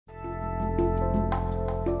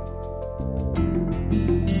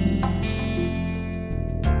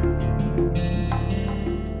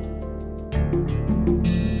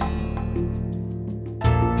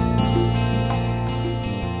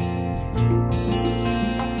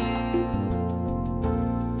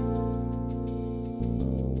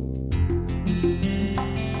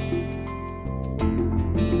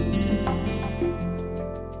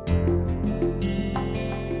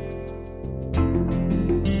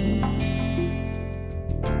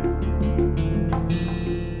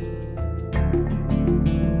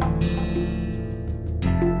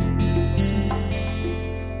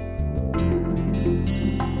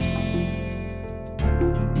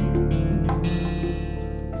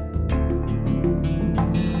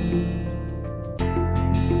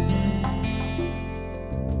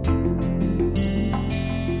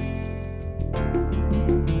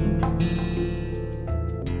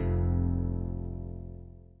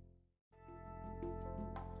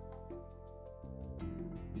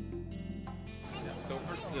So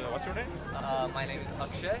first, what's your name? My name is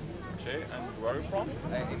Akshay. Akshay, and where are you from?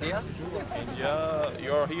 India. India.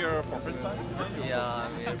 You're here for first time? Yeah,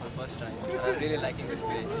 I'm here for the first time. I'm really liking this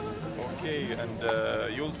place. Okay, and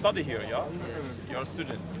you'll study here, yeah? Yes. You're a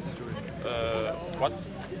student. What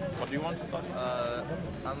do you want to study?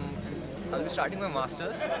 I'll be starting my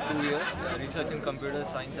master's, 2 years, research in computer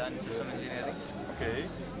science and system engineering. Okay.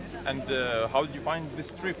 And how did you find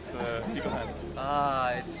this trip, Kickelhahn?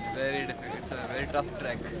 It's very difficult. It's a very tough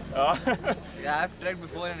trek. Yeah, I've trekked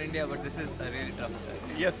before in India, but this is a really tough trek.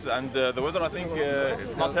 Yes, and the weather, I think,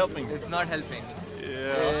 it's not helping. It's not helping.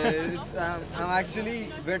 Yeah. I'm actually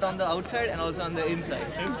wet on the outside and also on the inside.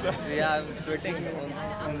 Yeah, I'm sweating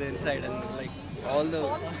on the inside and like all the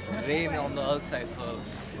rain on the outside,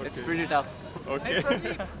 so it's pretty tough. Okay,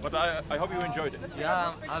 but I hope you enjoyed it.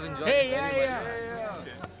 Yeah, I've enjoyed it.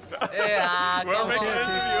 We're making an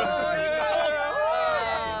interview.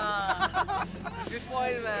 Good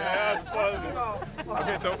point, man. Yeah,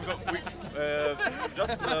 okay, so we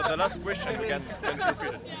just the last question we can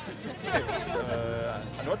repeat it. Okay.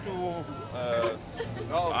 And what to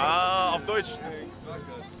auf Deutsch.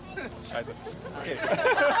 Scheiße. Okay.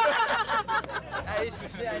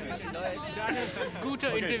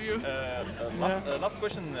 Guter Interview. Last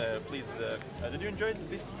question, please. Did you enjoy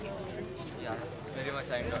this trip? Yeah, very much.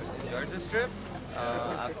 I enjoyed this trip.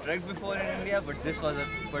 I've trekked before in India, but this was a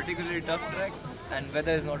particularly tough trek, and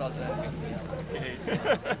weather is not also helping. Okay.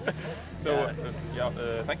 So,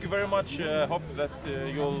 thank you very much. Hope that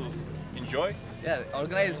you'll enjoy. Yeah,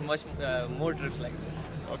 organize much more trips like this.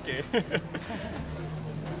 Okay.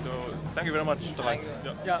 So, thank you very much. Thank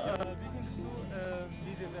you. Ja,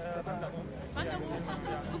 wie findest du diese Wanderung? Wanderung?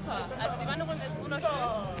 Super. Also die Wanderung ist wunderschön.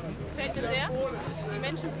 Es gefällt mir sehr. Die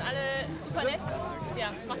Menschen sind alle super nett. Ja,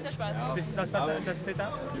 es macht sehr Spaß. Das Wetter?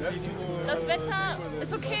 Das Wetter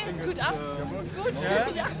ist okay, es kühlt ab. Ist gut.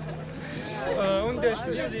 Ja. Und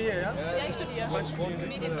studieren Sie hier, ja? Ja, ich studiere.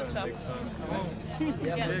 Medienwirtschaft.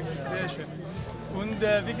 Ja. Sehr schön. Und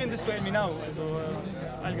wie findest du Ilmenau, also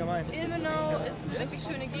allgemein? Ilmenau ist eine wirklich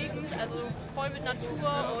schöne Gegend, also voll mit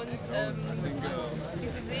Natur und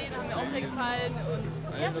diese Seen haben mir auch sehr gefallen. Und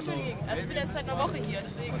ja, es ist eine schöne Gegend. Also ich bin jetzt seit einer Woche hier,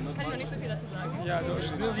 deswegen kann ich noch nicht so viel dazu sagen. Ja, also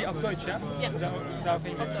studieren Sie auf Deutsch, ja? Ja. Oder auf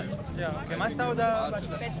Englisch? Auf Deutsch. Ja, okay. Master oder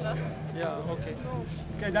Bachelor? Bachelor. Ja, okay.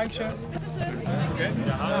 Okay, danke schön. Bitteschön. Okay.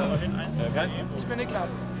 Wie heißt du? Ich bin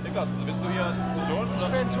Niklas. Niklas, bist du hier Tutor? Ich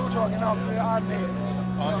bin Tutor, genau, für AMW.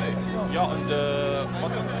 Ja, und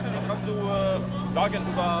was kannst du sagen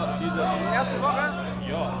über diese Erste Woche?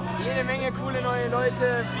 Ja. Jede Menge coole neue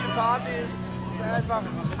Leute, viele Partys. Es ist einfach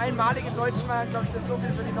einmalig in Deutschland, glaube ich, dass so viel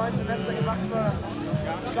für die neuen Semester gemacht wird.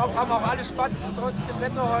 Ich glaube, haben auch alle Spaß, trotz dem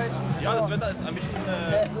Wetter heute. Ja, das Wetter ist ein bisschen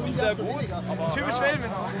nicht sehr gut, aber... Typisch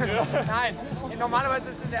Ilmenau. Nein, normalerweise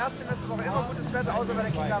ist in der Erstsemesterwoche immer gutes Wetter, außer bei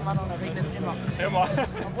der Kickelhahn Wanderung, da regnet es immer. Immer.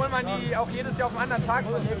 Obwohl man die auch jedes Jahr auf einem anderen Tag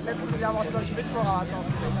verlegt. Letztes Jahr war es, glaube ich, Mittwoch.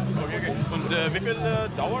 Okay. Und wie viel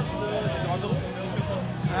dauert diese Wanderung?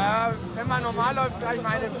 Wenn man normal läuft, vielleicht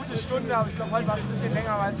mal eine gute Stunde, aber ich glaube, heute war es ein bisschen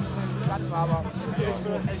länger, weil es ein bisschen glatt war.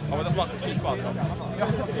 Aber das macht viel Spaß. Ja,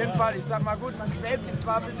 auf jeden Fall. Ich sag mal gut, man quält sich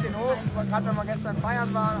zwar ein bisschen hoch, gerade wenn wir gestern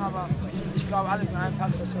feiern waren, aber ich glaube, alles in allem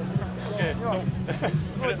passt das schon. Okay, ja. So.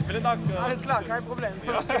 Vielen Dank. Alles klar, kein Problem.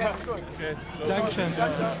 Ja. Okay, gut. Okay. Dankeschön.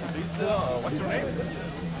 What's your name?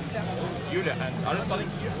 Julia. And are you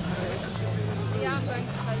studying here? Yeah, I'm going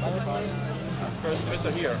to study. First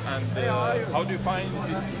semester here. And how do you find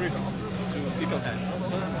this trip to Kickelhahn?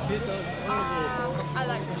 I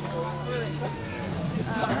like it. Really.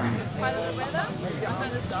 In spite of the weather,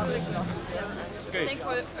 and it's really good. Yeah. Okay. Thank you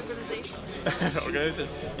for the organization. Organization.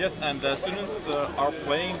 Yes, and the students are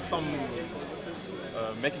playing some,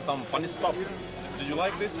 making some funny stops. Did you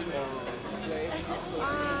like this? Or?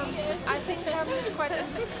 I think they have quite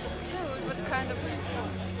understood what kind of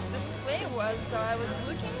display was. So I was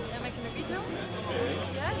looking and making a video.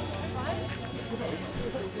 Yes, fine.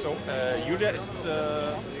 So, Julia ist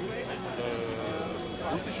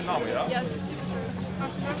russischer Name, ja? Yes.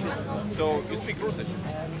 So, you speak Russisch?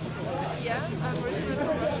 Yeah, I'm really good at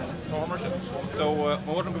Russian. So,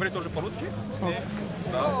 мы можем говорить тоже по-русски?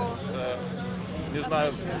 Да. Не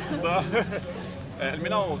знаю. Да.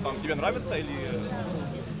 Ilmenau, там тебе нравится или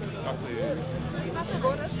как ты?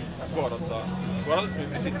 Город. Город, да. Город,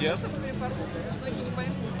 университет. Что говорю по-русски, многие не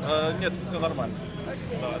поймут. Нет, все нормально.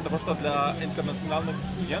 Okay. Да, это просто для интернациональных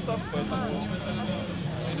студентов, поэтому...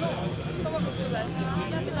 Что могу сказать?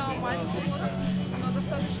 Ilmenau маленький город, но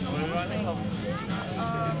достаточно уютный.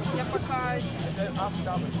 Я пока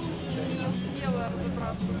не успела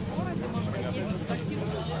разобраться в городе, может быть, есть какие-то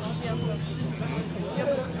активности. Я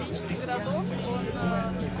думаю, студенческий городок, он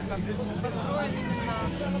построен именно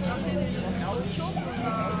нацелены на учебу,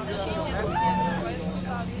 на общение со всеми, поэтому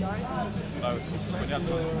да, Нравится.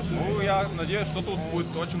 Понятно. Ну, я надеюсь, что тут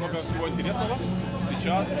будет очень много всего интересного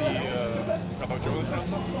сейчас и когда учеба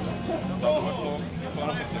начнется. Да, думаю, что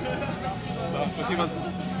понравится всем. Да, спасибо.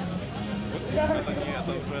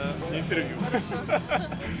 Это уже не интервью.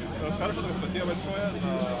 Хорошо, тогда спасибо большое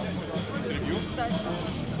за интервью. удачи.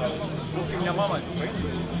 Да. Русский у меня мама из Украины.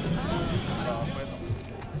 Да, поэтому.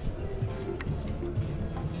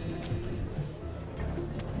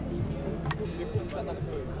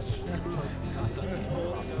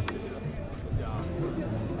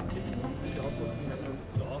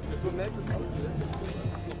 Ja.